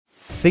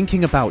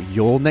thinking about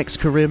your next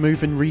career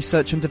move in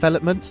research and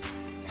development?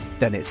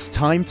 Then it's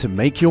time to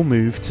make your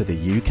move to the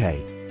UK.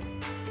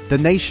 The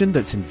nation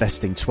that's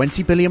investing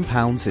 £20 billion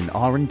in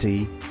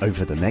R&D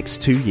over the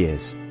next 2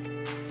 years.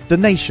 The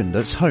nation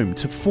that's home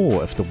to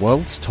 4 of the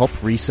world's top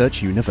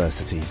research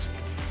universities.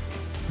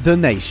 The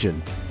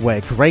nation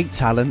where great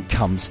talent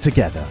comes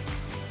together.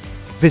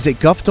 Visit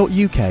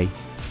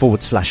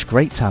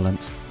gov.uk/great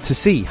talent to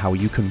see how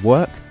you can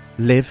work,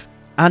 live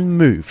and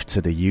move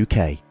to the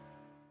UK.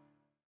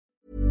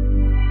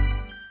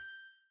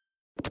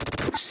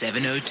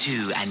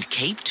 702 and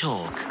Cape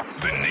Talk.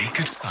 The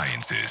Naked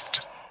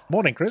Scientist.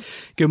 Morning, Chris.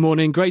 Good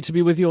morning. Great to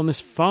be with you on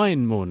this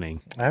fine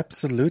morning.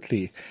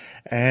 Absolutely.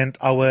 And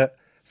our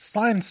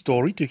science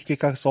story to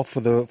kick us off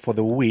for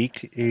the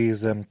week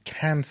is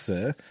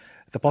cancer.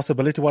 The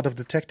possibility, of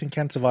detecting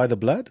cancer via the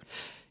blood?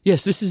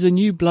 Yes, this is a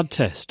new blood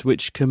test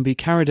which can be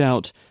carried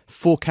out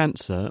for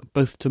cancer,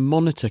 both to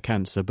monitor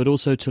cancer but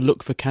also to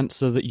look for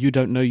cancer that you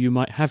don't know you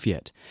might have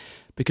yet.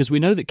 Because we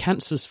know that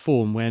cancers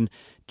form when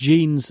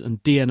genes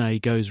and DNA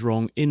goes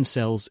wrong in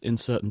cells in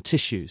certain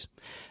tissues.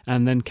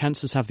 And then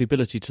cancers have the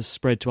ability to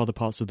spread to other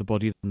parts of the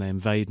body and they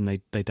invade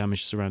and they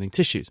damage surrounding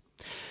tissues.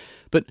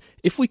 But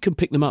if we can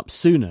pick them up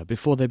sooner,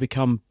 before they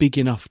become big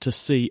enough to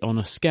see on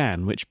a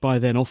scan, which by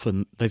then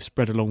often they've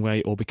spread a long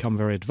way or become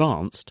very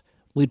advanced,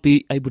 we'd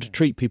be able to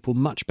treat people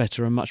much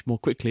better and much more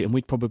quickly, and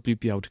we'd probably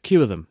be able to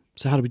cure them.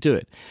 So how do we do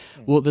it?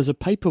 Well, there's a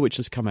paper which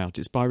has come out.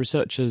 It's by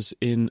researchers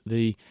in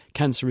the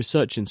Cancer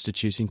Research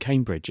Institute in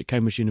Cambridge, at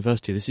Cambridge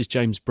University. This is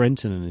James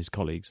Brenton and his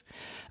colleagues.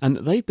 And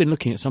they've been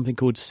looking at something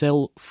called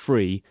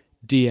cell-free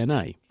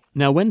DNA.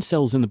 Now, when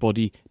cells in the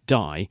body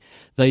die,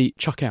 they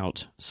chuck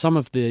out some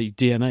of the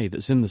DNA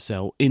that's in the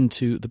cell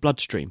into the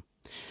bloodstream.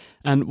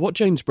 And what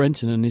James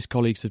Brenton and his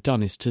colleagues have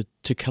done is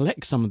to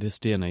collect some of this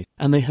DNA,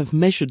 and they have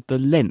measured the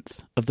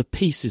length of the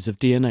pieces of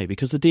DNA,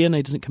 because the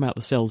DNA doesn't come out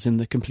the cells in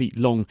the complete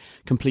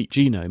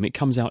genome. It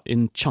comes out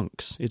in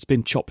chunks. It's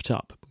been chopped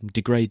up,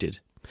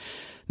 degraded.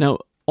 Now,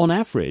 on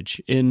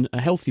average, in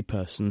a healthy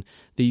person,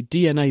 the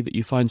DNA that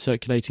you find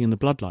circulating in the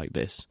blood like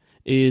this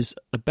is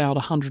about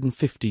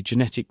 150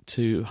 genetic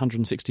to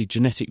 160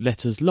 genetic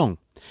letters long.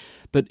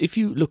 But if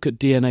you look at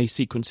DNA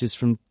sequences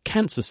from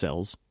cancer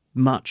cells,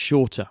 much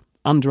shorter.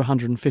 Under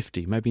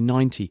 150, maybe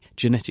 90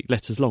 genetic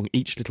letters long,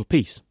 each little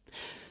piece.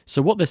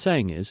 So what they're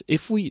saying is,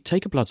 if we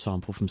take a blood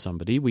sample from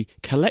somebody, we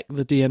collect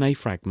the DNA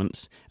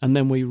fragments, and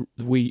then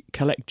we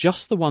collect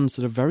just the ones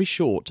that are very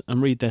short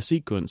and read their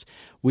sequence,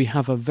 we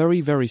have a very,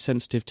 very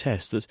sensitive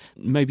test that's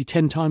maybe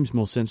 10 times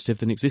more sensitive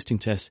than existing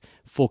tests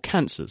for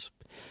cancers.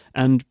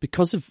 And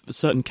because of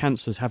certain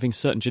cancers having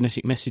certain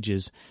genetic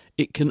messages,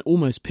 it can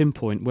almost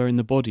pinpoint where in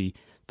the body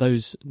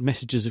those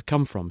messages have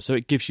come from. So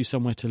it gives you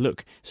somewhere to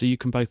look. So you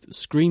can both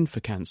screen for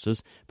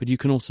cancers, but you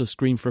can also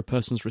screen for a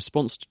person's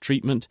response to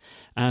treatment,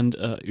 and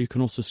you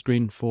can also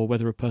screen for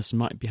whether a person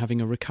might be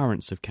having a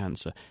recurrence of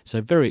cancer. So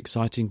very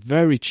exciting,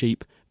 very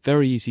cheap,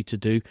 very easy to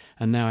do,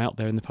 and now out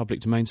there in the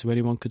public domain, so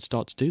anyone could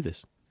start to do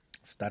this.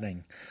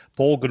 Stunning.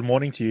 Paul, good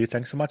morning to you.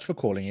 Thanks so much for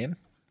calling in.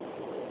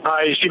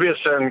 Hi,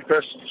 Shibius and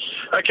Chris.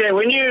 Okay,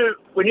 when you're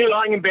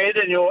lying in bed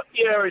and your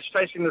ear is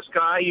facing the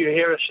sky, you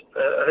hear a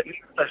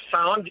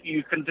sound,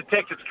 you can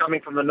detect it's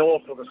coming from the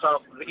north or the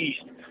south or the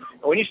east.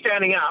 And when you're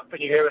standing up and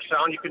you hear a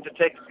sound, you can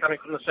detect it's coming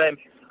from the same.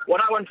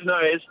 What I want to know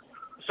is,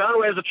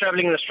 sound waves are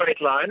traveling in a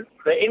straight line.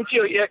 They're into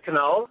your ear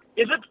canal.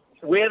 Is it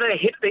where they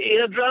hit the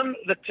eardrum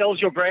that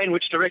tells your brain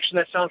which direction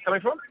that sound's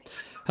coming from?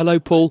 Hello,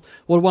 Paul.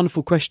 What a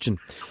wonderful question.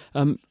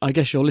 I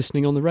guess you're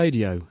listening on the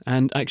radio.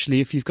 And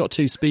actually, if you've got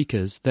 2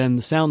 speakers, then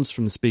the sounds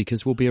from the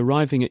speakers will be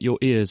arriving at your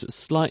ears at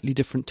slightly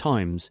different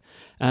times.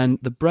 And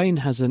the brain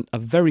has a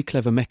very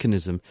clever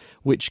mechanism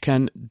which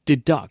can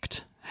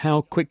deduct how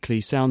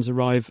quickly sounds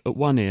arrive at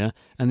one ear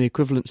and the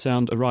equivalent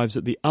sound arrives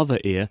at the other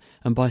ear,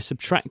 and by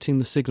subtracting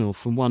the signal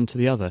from one to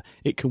the other,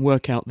 it can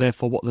work out,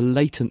 therefore, what the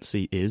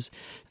latency is.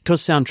 Because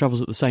sound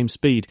travels at the same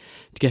speed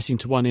getting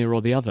to one ear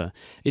or the other,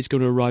 it's going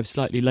to arrive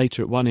slightly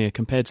later at one ear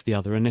compared to the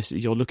other unless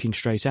you're looking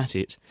straight at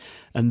it.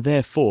 And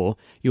therefore,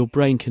 your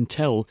brain can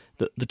tell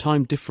that the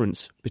time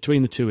difference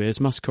between the 2 ears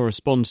must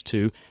correspond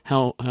to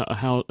how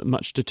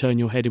much to turn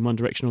your head in one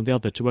direction or the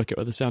other to work out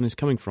where the sound is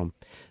coming from.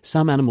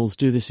 Some animals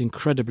do this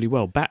incredibly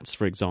well. Bats,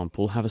 for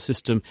example, have a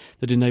system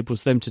that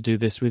enables them to do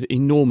this with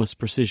enormous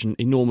precision,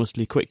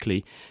 enormously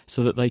quickly,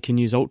 so that they can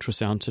use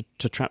ultrasound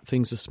to trap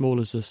things as small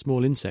as a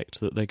small insect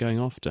that they're going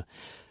after.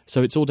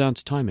 So it's all down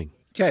to timing.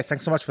 Okay,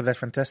 thanks so much for that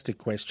fantastic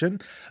question.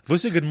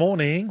 Vusi, good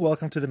morning.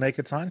 Welcome to The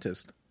Naked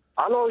Scientist.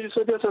 Hello,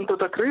 Eusebius and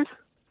Dr. Chris.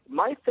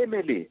 My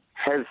family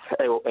has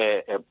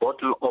a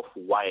bottle of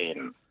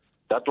wine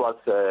that was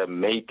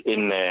made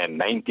in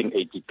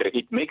 1983.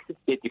 It makes it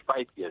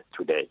 85 years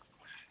today.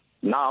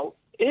 Now,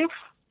 if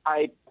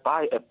I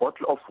buy a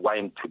bottle of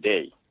wine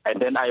today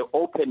and then I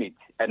open it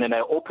and then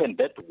I open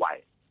that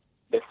wine,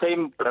 the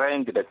same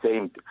brand, the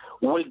same,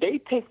 will they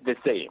taste the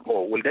same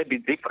or will they be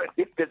different?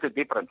 If there's a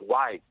difference,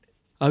 why?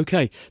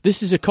 Okay,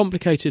 this is a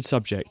complicated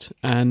subject,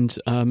 and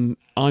I'm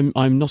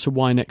not a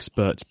wine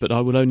expert, but I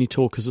will only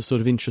talk as a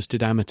sort of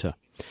interested amateur.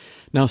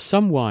 Now,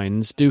 some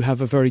wines do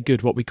have a very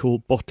good what we call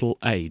bottle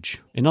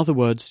age. In other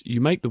words,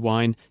 you make the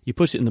wine, you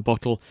put it in the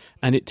bottle,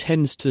 and it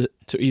tends to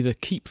either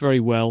keep very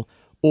well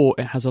or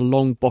it has a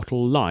long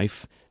bottle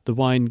life. The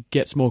wine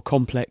gets more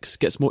complex,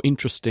 gets more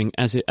interesting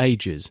as it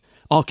ages.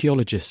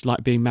 Archaeologists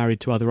like being married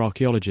to other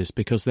archaeologists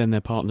because then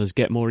their partners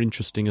get more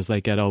interesting as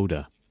they get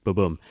older.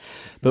 Boom.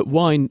 But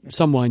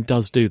some wine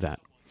does do that.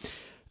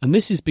 And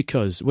this is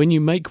because when you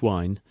make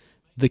wine,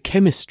 the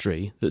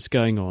chemistry that's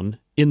going on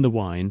in the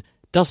wine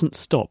doesn't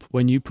stop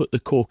when you put the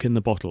cork in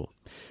the bottle.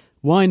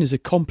 Wine is a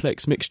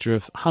complex mixture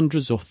of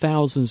hundreds or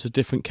thousands of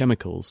different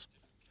chemicals,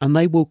 and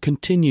they will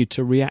continue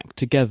to react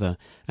together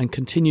and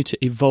continue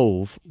to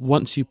evolve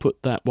once you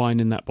put that wine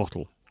in that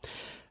bottle.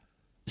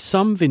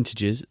 Some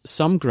vintages,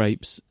 some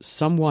grapes,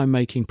 some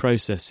winemaking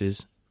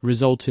processes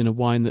result in a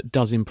wine that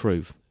does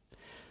improve.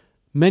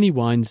 Many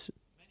wines,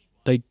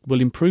 they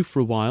will improve for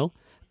a while,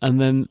 and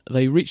then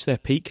they reach their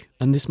peak,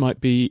 and this might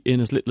be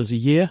in as little as a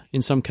year.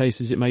 In some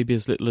cases, it may be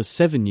as little as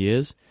 7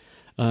 years,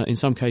 in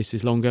some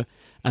cases longer,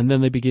 and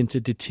then they begin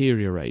to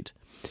deteriorate.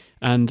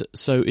 And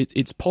so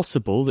it's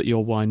possible that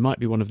your wine might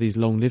be one of these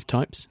long-lived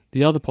types.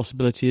 The other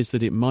possibility is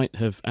that it might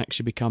have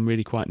actually become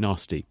really quite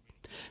nasty,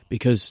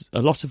 because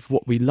a lot of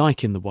what we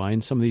like in the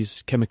wine, some of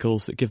these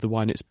chemicals that give the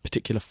wine its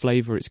particular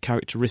flavour, its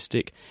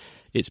characteristic,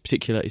 its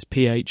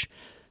pH,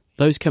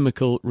 those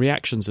chemical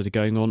reactions that are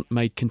going on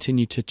may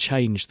continue to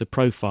change the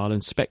profile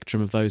and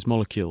spectrum of those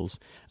molecules,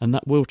 and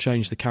that will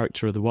change the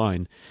character of the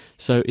wine.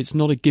 So it's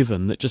not a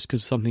given that just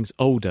because something's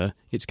older,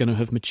 it's going to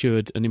have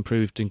matured and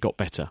improved and got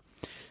better.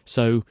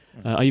 So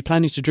are you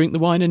planning to drink the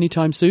wine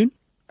anytime soon?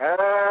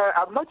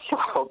 I'm not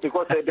sure,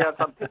 because there are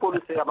some people who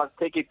say I must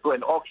take it to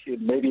an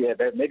auction. Maybe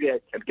I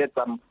can get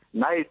some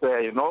nice,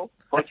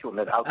 fortune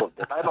out of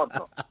that. I don't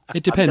know.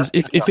 It depends.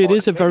 If it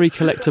is a very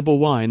collectible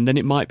wine, then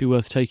it might be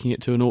worth taking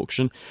it to an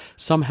auction.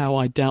 Somehow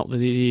I doubt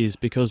that it is,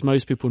 because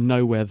most people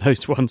know where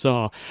those ones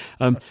are.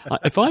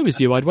 If I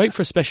was you, I'd wait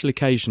for a special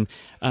occasion,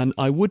 and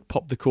I would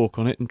pop the cork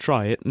on it and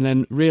try it, and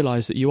then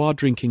realise that you are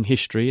drinking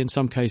history, in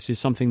some cases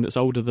something that's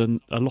older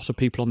than a lot of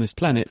people on this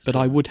planet, but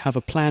I would have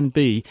a plan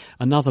B,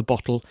 another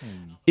bottle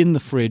in the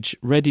fridge,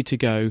 ready to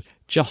go,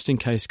 just in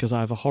case, because I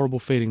have a horrible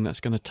feeling that's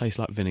going to taste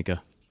like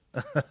vinegar.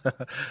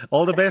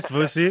 All the best,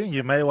 Vusi.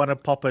 You may want to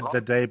pop it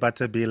the day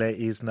Butterbile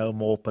is no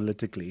more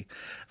politically.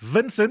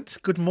 Vincent,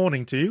 good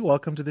morning to you.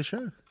 Welcome to the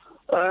show.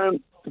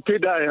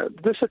 Good day.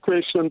 Just a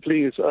question,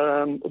 please.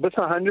 With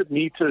 100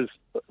 meters,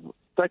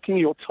 taking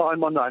your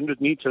time on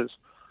 100 meters,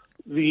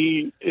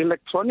 the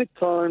electronic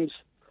times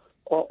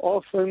are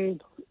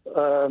often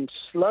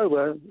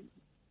slower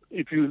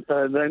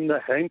than the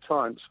hand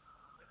times.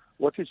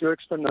 What is your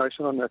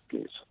explanation on that,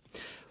 please?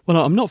 Well,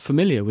 I'm not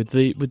familiar with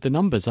the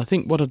numbers. I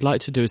think what I'd like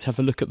to do is have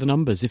a look at the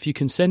numbers. If you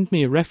can send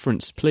me a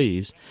reference,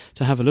 please,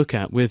 to have a look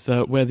at with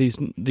where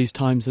these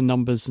times and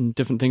numbers and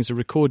different things are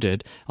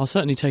recorded, I'll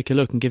certainly take a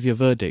look and give you a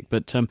verdict.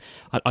 But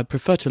I'd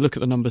prefer to look at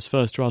the numbers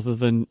first rather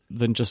than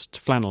just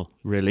flannel,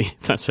 really,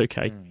 if that's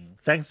okay.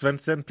 Thanks,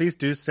 Vincent. Please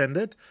do send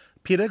it.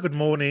 Peter, good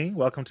morning.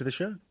 Welcome to the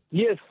show.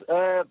 Yes,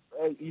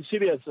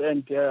 Eusebius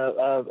and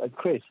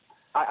Chris.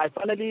 I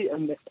finally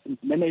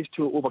managed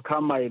to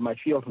overcome my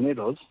fear of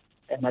needles,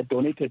 and I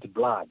donated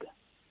blood.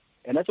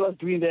 And as I was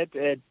doing that,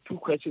 two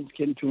questions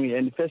came to me.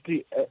 And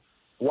firstly,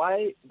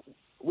 why,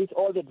 with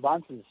all the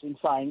advances in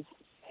science,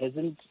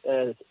 hasn't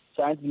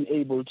science been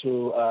able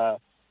to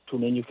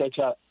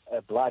manufacture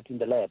blood in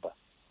the lab?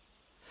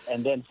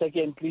 And then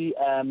secondly,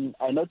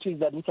 I noticed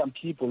that with some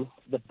people,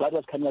 the blood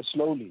was coming up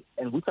slowly,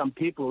 and with some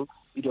people,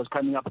 it was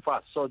coming up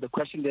fast. So the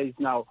question there is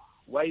now,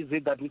 why is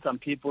it that with some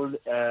people,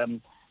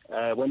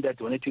 when they're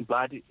donating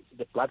blood,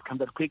 the blood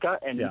comes out quicker,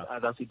 and with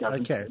others it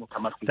doesn't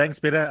come out quicker? Thanks,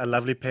 Peter. A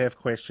lovely pair of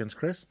questions.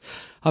 Chris?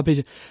 Hi,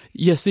 Peter.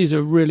 Yes, these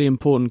are really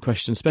important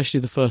questions, especially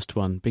the first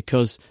one,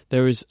 because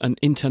there is an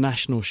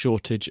international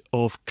shortage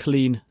of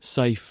clean,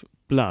 safe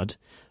blood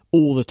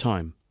all the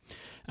time.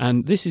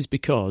 And this is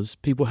because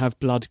people have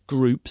blood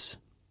groups.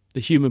 The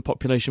human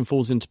population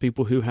falls into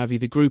people who have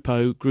either Group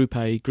O, Group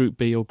A, Group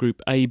B or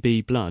Group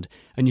AB blood.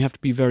 And you have to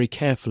be very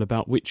careful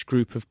about which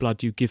group of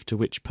blood you give to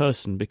which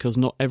person, because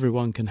not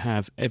everyone can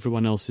have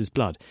everyone else's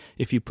blood.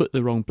 If you put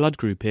the wrong blood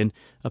group in,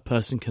 a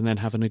person can then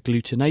have an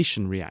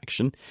agglutination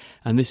reaction,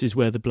 and this is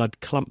where the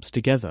blood clumps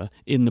together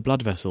in the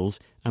blood vessels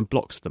and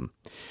blocks them.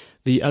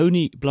 The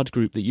only blood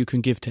group that you can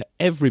give to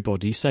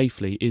everybody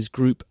safely is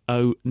Group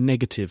O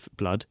negative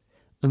blood,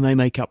 and they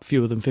make up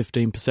fewer than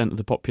 15% of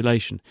the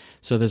population.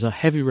 So there's a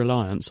heavy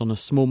reliance on a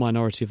small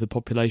minority of the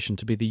population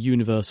to be the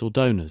universal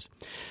donors.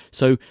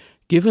 So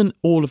given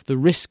all of the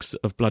risks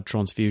of blood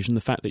transfusion,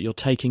 the fact that you're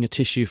taking a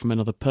tissue from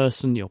another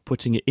person, you're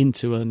putting it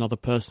into another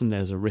person,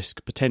 there's a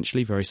risk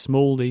potentially very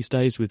small these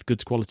days with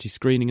good quality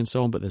screening and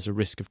so on, but there's a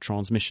risk of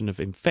transmission of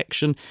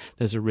infection,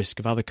 there's a risk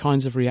of other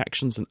kinds of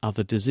reactions and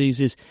other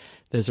diseases,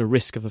 there's a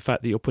risk of the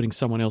fact that you're putting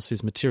someone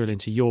else's material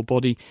into your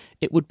body.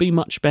 It would be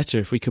much better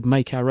if we could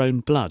make our own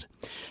blood.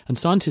 And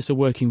scientists are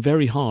working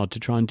very hard to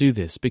try and do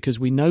this, because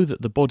we know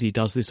that the body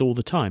does this all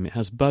the time. It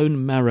has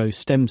bone marrow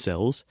stem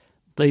cells.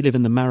 They live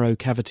in the marrow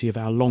cavity of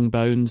our long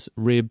bones,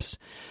 ribs,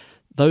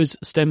 those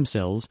stem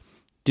cells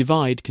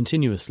divide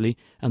continuously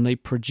and they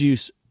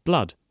produce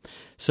blood.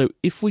 So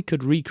if we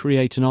could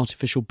recreate an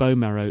artificial bone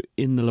marrow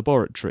in the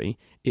laboratory,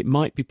 it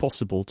might be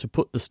possible to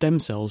put the stem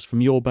cells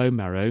from your bone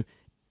marrow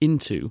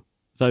into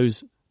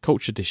those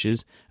culture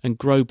dishes and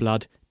grow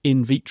blood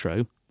in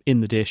vitro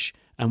in the dish,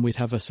 and we'd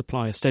have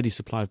a steady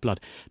supply of blood.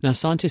 Now,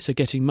 scientists are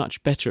getting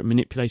much better at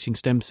manipulating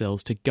stem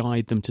cells to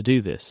guide them to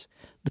do this.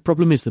 The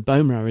problem is the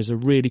bone marrow is a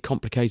really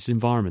complicated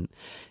environment.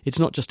 It's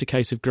not just a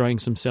case of growing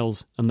some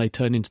cells and they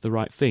turn into the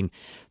right thing.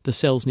 The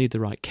cells need the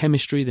right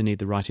chemistry, they need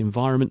the right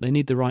environment, they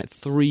need the right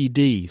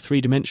 3D,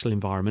 three-dimensional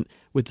environment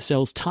with the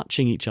cells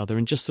touching each other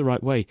in just the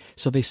right way,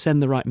 so they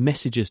send the right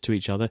messages to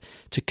each other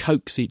to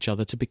coax each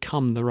other to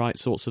become the right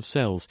sorts of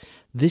cells.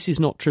 This is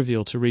not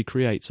trivial to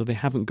recreate, so they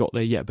haven't got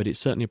there yet, but it's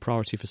certainly a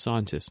priority for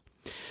scientists.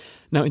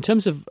 Now, in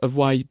terms of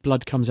why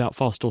blood comes out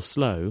fast or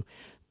slow,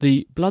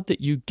 the blood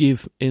that you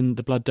give in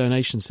the blood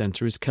donation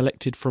centre is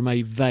collected from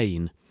a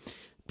vein.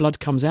 Blood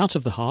comes out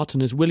of the heart,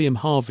 and as William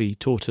Harvey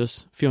taught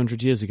us a few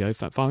hundred years ago, in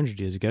fact 500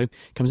 years ago,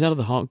 comes out of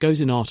the heart,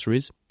 goes in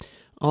arteries.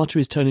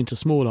 Arteries turn into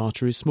small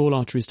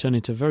arteries turn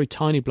into very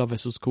tiny blood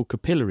vessels called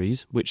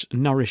capillaries, which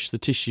nourish the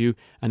tissue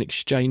and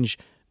exchange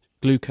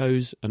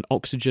glucose and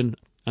oxygen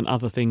and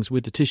other things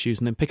with the tissues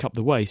and then pick up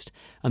the waste,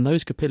 and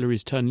those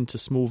capillaries turn into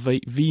small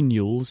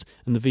venules,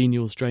 and the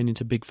venules drain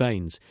into big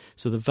veins.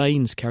 So the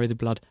veins carry the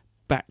blood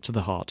back to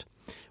the heart.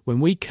 When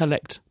we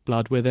collect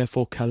blood, we're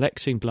therefore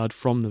collecting blood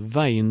from the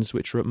veins,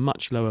 which are at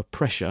much lower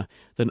pressure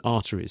than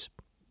arteries.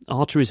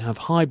 Arteries have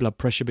high blood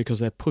pressure because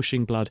they're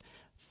pushing blood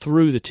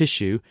through the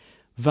tissue.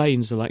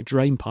 Veins are like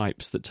drain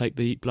pipes that take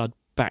the blood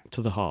back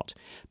to the heart.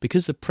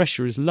 Because the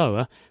pressure is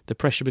lower, the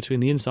pressure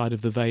between the inside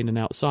of the vein and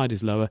outside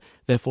is lower,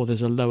 therefore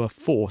there's a lower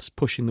force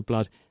pushing the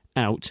blood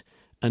out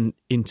and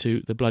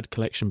into the blood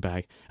collection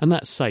bag. And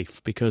that's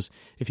safe, because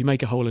if you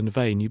make a hole in a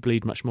vein, you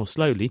bleed much more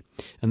slowly,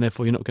 and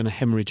therefore you're not going to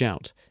hemorrhage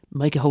out.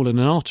 Make a hole in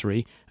an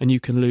artery, and you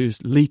can lose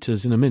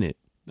litres in a minute,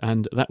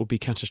 and that would be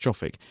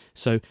catastrophic.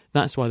 So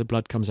that's why the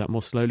blood comes out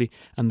more slowly,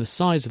 and the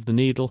size of the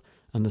needle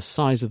and the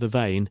size of the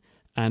vein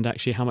and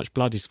actually how much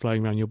blood is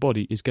flowing around your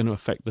body is going to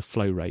affect the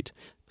flow rate.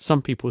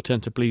 Some people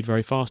tend to bleed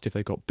very fast if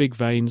they've got big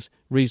veins,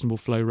 reasonable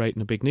flow rate,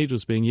 and a big needle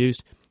is being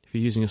used. If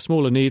you're using a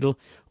smaller needle,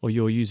 or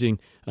you're using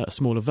a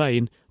smaller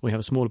vein, or you have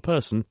a smaller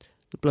person,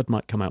 the blood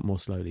might come out more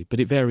slowly. But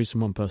it varies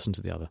from one person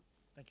to the other.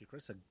 Thank you,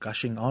 Chris. A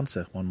gushing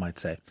answer, one might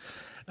say.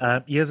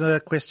 Here's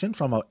a question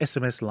from our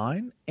SMS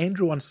line.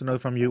 Andrew wants to know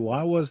from you,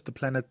 why was the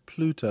planet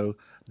Pluto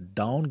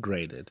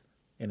downgraded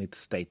in its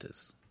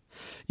status?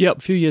 Yeah, a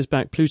few years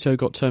back, Pluto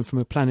got turned from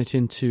a planet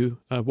into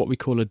what we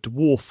call a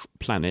dwarf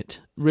planet.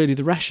 Really,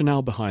 the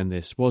rationale behind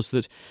this was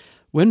that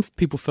when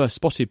people first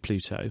spotted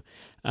Pluto,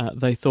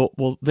 they thought,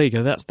 well, there you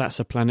go, that's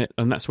a planet,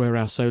 and that's where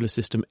our solar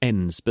system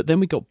ends. But then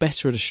we got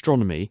better at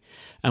astronomy,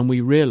 and we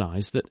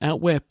realised that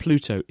out where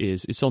Pluto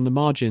is, it's on the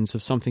margins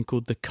of something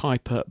called the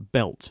Kuiper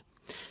Belt.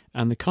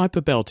 And the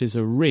Kuiper Belt is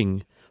a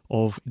ring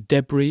of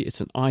debris,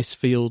 it's an ice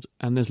field,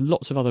 and there's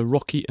lots of other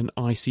rocky and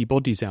icy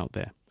bodies out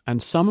there.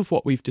 And some of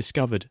what we've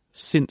discovered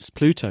since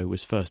Pluto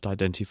was first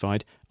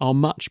identified are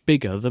much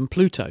bigger than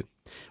Pluto.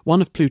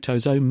 One of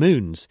Pluto's own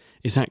moons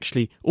is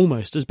actually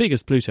almost as big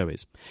as Pluto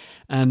is.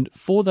 And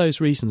for those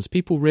reasons,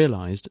 people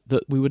realised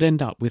that we would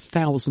end up with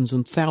thousands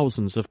and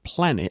thousands of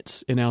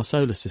planets in our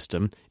solar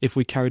system if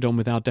we carried on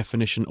with our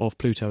definition of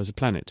Pluto as a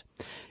planet.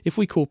 If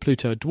we call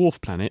Pluto a dwarf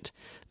planet,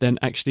 then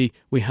actually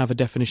we have a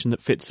definition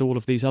that fits all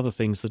of these other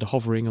things that are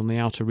hovering on the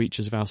outer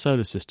reaches of our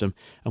solar system,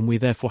 and we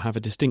therefore have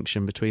a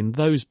distinction between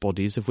those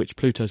bodies, of which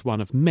Pluto is one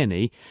of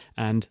many,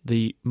 and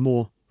the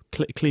more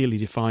clearly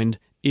defined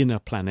inner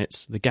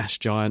planets, the gas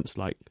giants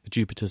like the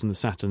Jupiters and the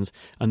Saturns,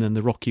 and then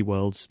the rocky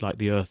worlds like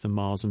the Earth and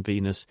Mars and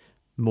Venus,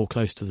 more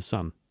close to the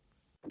Sun.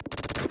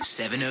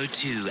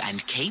 702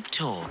 and Cape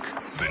Talk.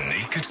 The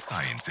Naked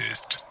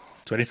Scientist.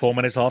 24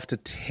 minutes after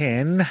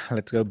 10.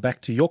 Let's go back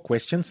to your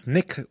questions.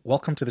 Nick,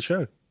 welcome to the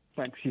show.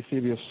 Thanks,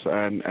 Eusebius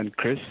and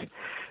Chris.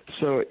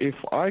 So if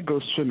I go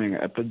swimming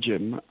at the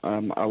gym,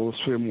 I will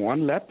swim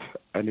one lap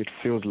and it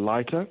feels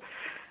lighter.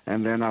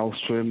 And then I'll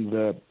swim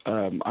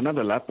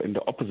another lap in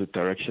the opposite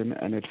direction,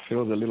 and it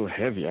feels a little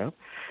heavier.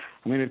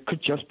 I mean, it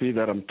could just be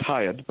that I'm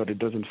tired, but it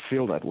doesn't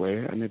feel that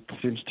way, and it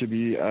seems to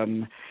be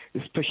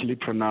especially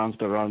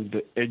pronounced around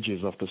the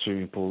edges of the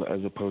swimming pool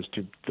as opposed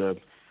to the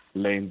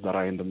lanes that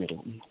are in the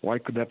middle. Why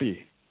could that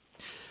be?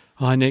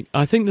 Hi, Nick.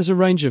 I think there's a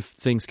range of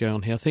things going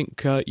on here. I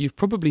think you've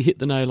probably hit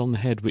the nail on the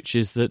head, which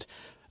is that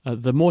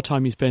the more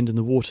time you spend in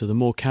the water, the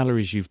more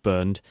calories you've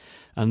burned,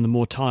 and the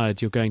more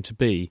tired you're going to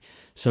be.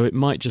 So it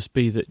might just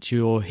be that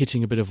you're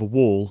hitting a bit of a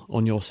wall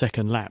on your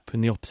second lap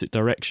in the opposite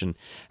direction.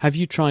 Have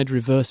you tried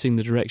reversing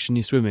the direction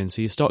you swim in?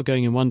 So you start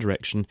going in one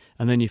direction,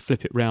 and then you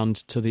flip it round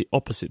to the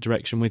opposite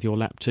direction with your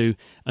lap 2,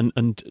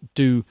 and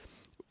do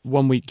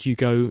 1 week you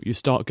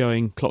start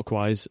going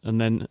clockwise,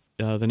 and then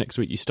the next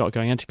week you start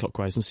going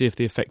anti-clockwise, and see if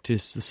the effect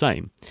is the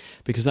same,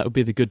 because that would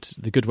be the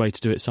good way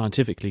to do it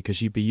scientifically,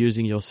 because you'd be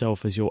using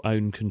yourself as your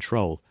own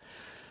control.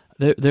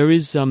 There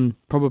is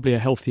probably a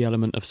healthy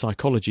element of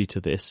psychology to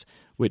this,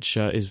 which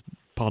is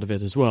part of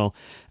it as well.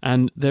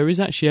 And there is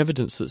actually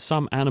evidence that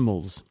some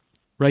animals,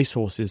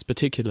 racehorses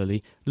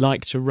particularly,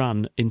 like to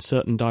run in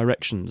certain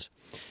directions.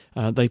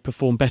 They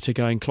perform better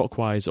going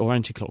clockwise or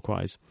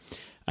anti-clockwise.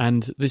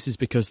 And this is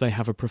because they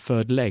have a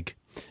preferred leg.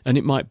 And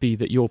it might be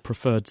that your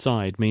preferred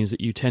side means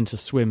that you tend to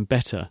swim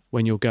better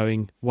when you're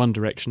going one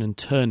direction and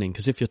turning.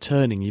 Because if you're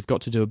turning, you've got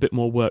to do a bit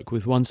more work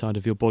with one side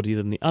of your body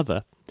than the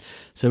other.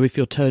 So if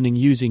you're turning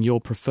using your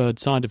preferred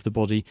side of the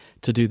body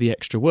to do the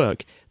extra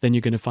work, then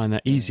you're going to find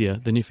that easier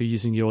than if you're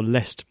using your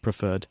less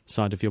preferred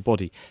side of your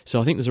body.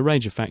 So I think there's a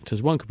range of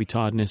factors. One could be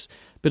tiredness,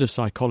 a bit of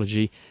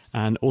psychology,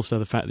 and also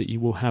the fact that you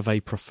will have a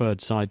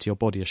preferred side to your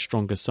body, a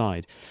stronger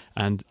side.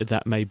 And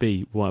that may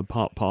be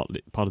part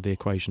of the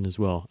equation as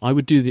well. I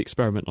would do the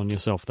experiment on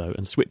yourself, though,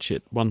 and switch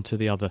it one to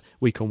the other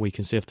week on week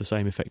and see if the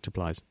same effect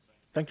applies.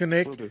 Thank you,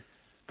 Nick. Will do.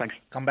 Thanks.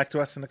 Come back to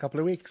us in a couple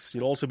of weeks.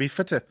 You'll also be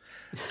fitter.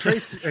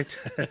 Tracy...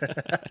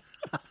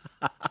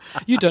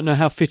 You don't know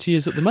how fit he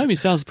is at the moment. He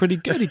sounds pretty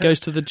good. He goes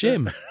to the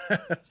gym.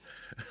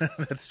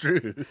 That's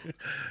true.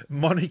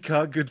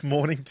 Monica, good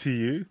morning to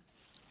you.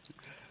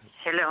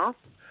 Hello.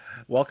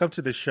 Welcome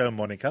to the show,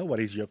 Monica. What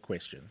is your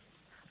question?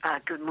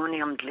 Good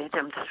morning. I'm glad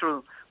I'm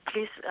through.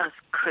 Please ask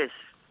Chris,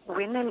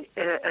 when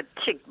a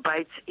tick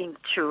bites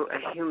into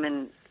a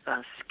human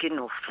skin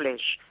or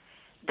flesh,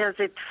 does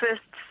it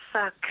first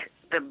suck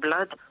the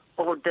blood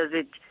or does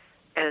it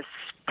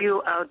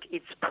spew out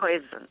its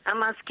poison?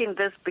 I'm asking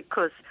this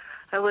because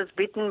I was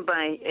bitten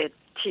by a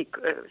tick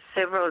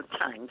several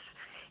times,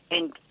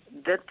 and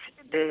that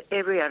the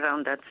area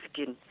around that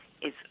skin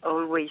is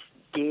always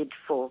dead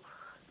for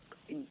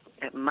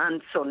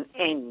months on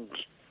end.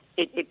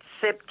 It's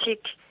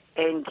septic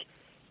and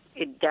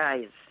it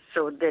dies.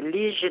 So the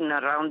lesion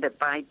around the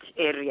bite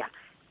area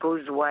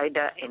goes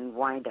wider and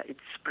wider. It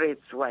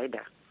spreads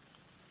wider.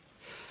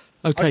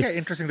 Okay,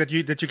 interesting that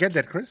you get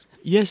that, Chris.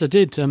 Yes, I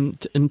did.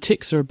 And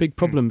ticks are a big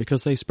problem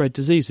because they spread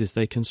diseases.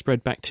 They can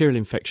spread bacterial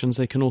infections.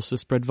 They can also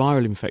spread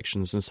viral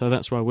infections, and so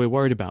that's why we're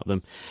worried about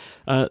them.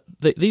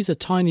 These are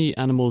tiny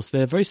animals.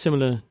 They're very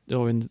similar,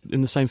 or in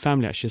the same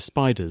family actually, as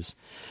spiders.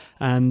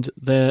 And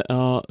there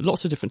are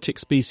lots of different tick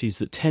species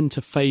that tend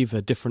to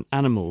favour different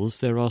animals.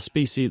 There are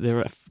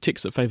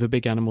ticks that favour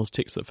big animals,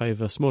 ticks that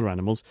favour smaller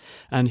animals,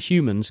 and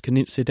humans can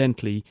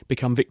incidentally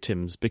become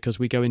victims because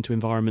we go into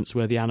environments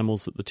where the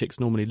animals that the ticks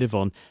normally live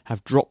on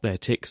have dropped their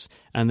ticks,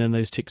 and then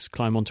those ticks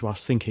climb onto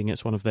us thinking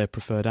it's one of their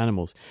preferred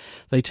animals.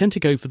 They tend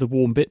to go for the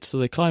warm bits, so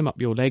they climb up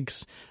your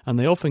legs, and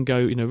they often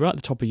go, right at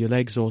the top of your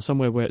legs or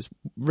somewhere where it's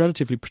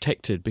relatively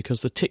protected,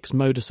 because the tick's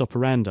modus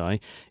operandi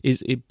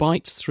is it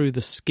bites through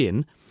the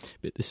skin.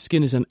 But the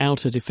skin is an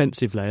outer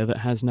defensive layer that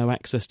has no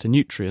access to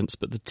nutrients,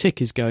 but the tick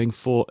is going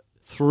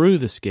through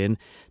the skin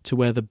to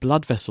where the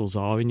blood vessels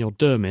are in your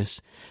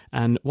dermis,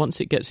 and once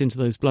it gets into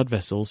those blood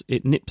vessels,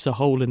 it nips a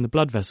hole in the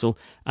blood vessel,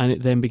 and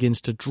it then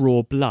begins to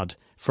draw blood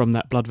from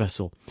that blood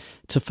vessel.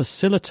 To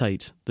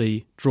facilitate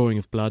the drawing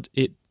of blood,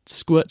 it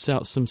squirts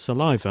out some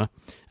saliva,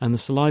 and the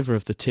saliva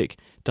of the tick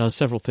does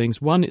several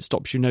things. One, it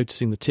stops you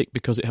noticing the tick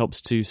because it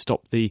helps to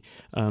stop the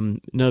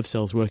nerve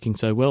cells working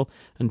so well.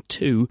 And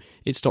two,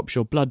 it stops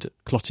your blood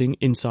clotting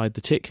inside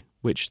the tick,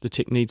 which the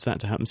tick needs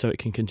that to happen so it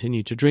can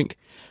continue to drink.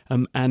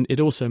 And it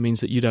also means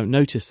that you don't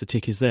notice the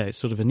tick is there. It's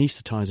sort of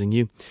anaesthetising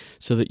you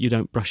so that you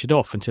don't brush it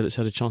off until it's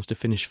had a chance to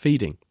finish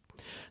feeding.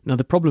 Now,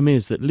 the problem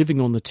is that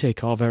living on the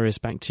tick are various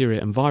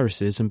bacteria and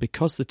viruses, and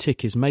because the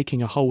tick is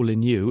making a hole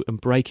in you and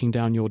breaking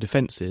down your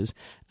defences,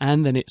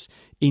 and then it's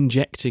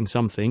injecting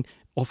something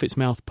off its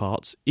mouth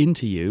parts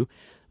into you,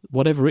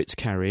 whatever it's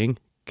carrying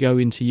go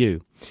into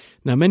you.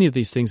 Now, many of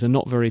these things are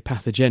not very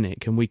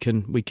pathogenic, and we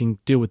can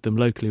deal with them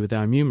locally with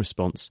our immune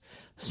response.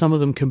 Some of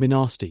them can be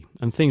nasty,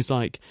 and things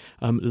like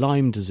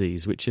Lyme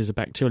disease, which is a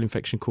bacterial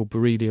infection called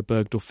Borrelia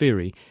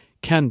burgdorferi,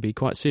 can be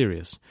quite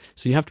serious.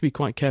 So you have to be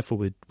quite careful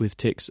with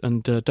ticks,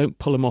 and don't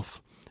pull them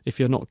off. If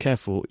you're not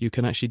careful, you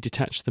can actually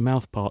detach the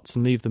mouth parts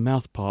and leave the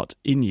mouth part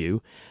in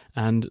you,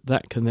 and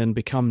that can then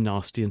become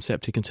nasty and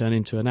septic and turn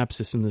into an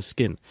abscess in the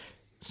skin.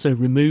 So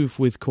remove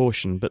with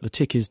caution, but the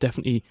tick is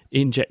definitely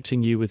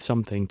injecting you with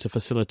something to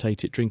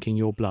facilitate it drinking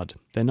your blood.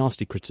 They're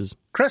nasty critters.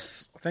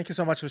 Chris, thank you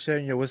so much for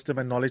sharing your wisdom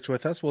and knowledge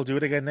with us. We'll do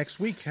it again next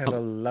week. Have a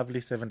lovely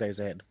 7 days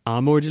ahead.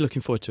 I'm already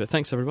looking forward to it.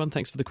 Thanks, everyone.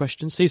 Thanks for the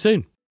questions. See you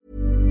soon.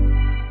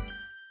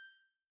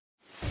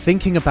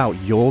 Thinking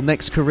about your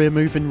next career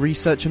move in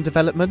research and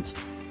development?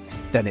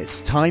 Then it's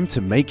time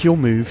to make your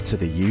move to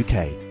the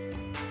UK.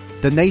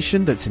 The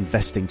nation that's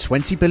investing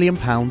 £20 billion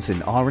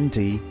in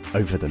R&D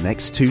over the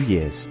next 2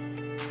 years.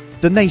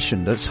 The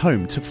nation that's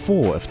home to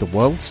 4 of the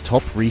world's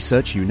top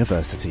research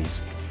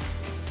universities.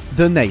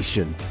 The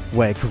nation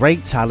where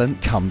great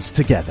talent comes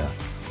together.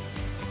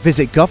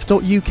 Visit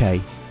gov.uk/great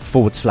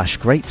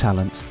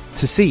talent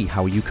to see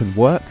how you can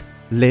work,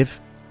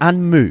 live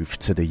and move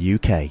to the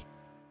UK.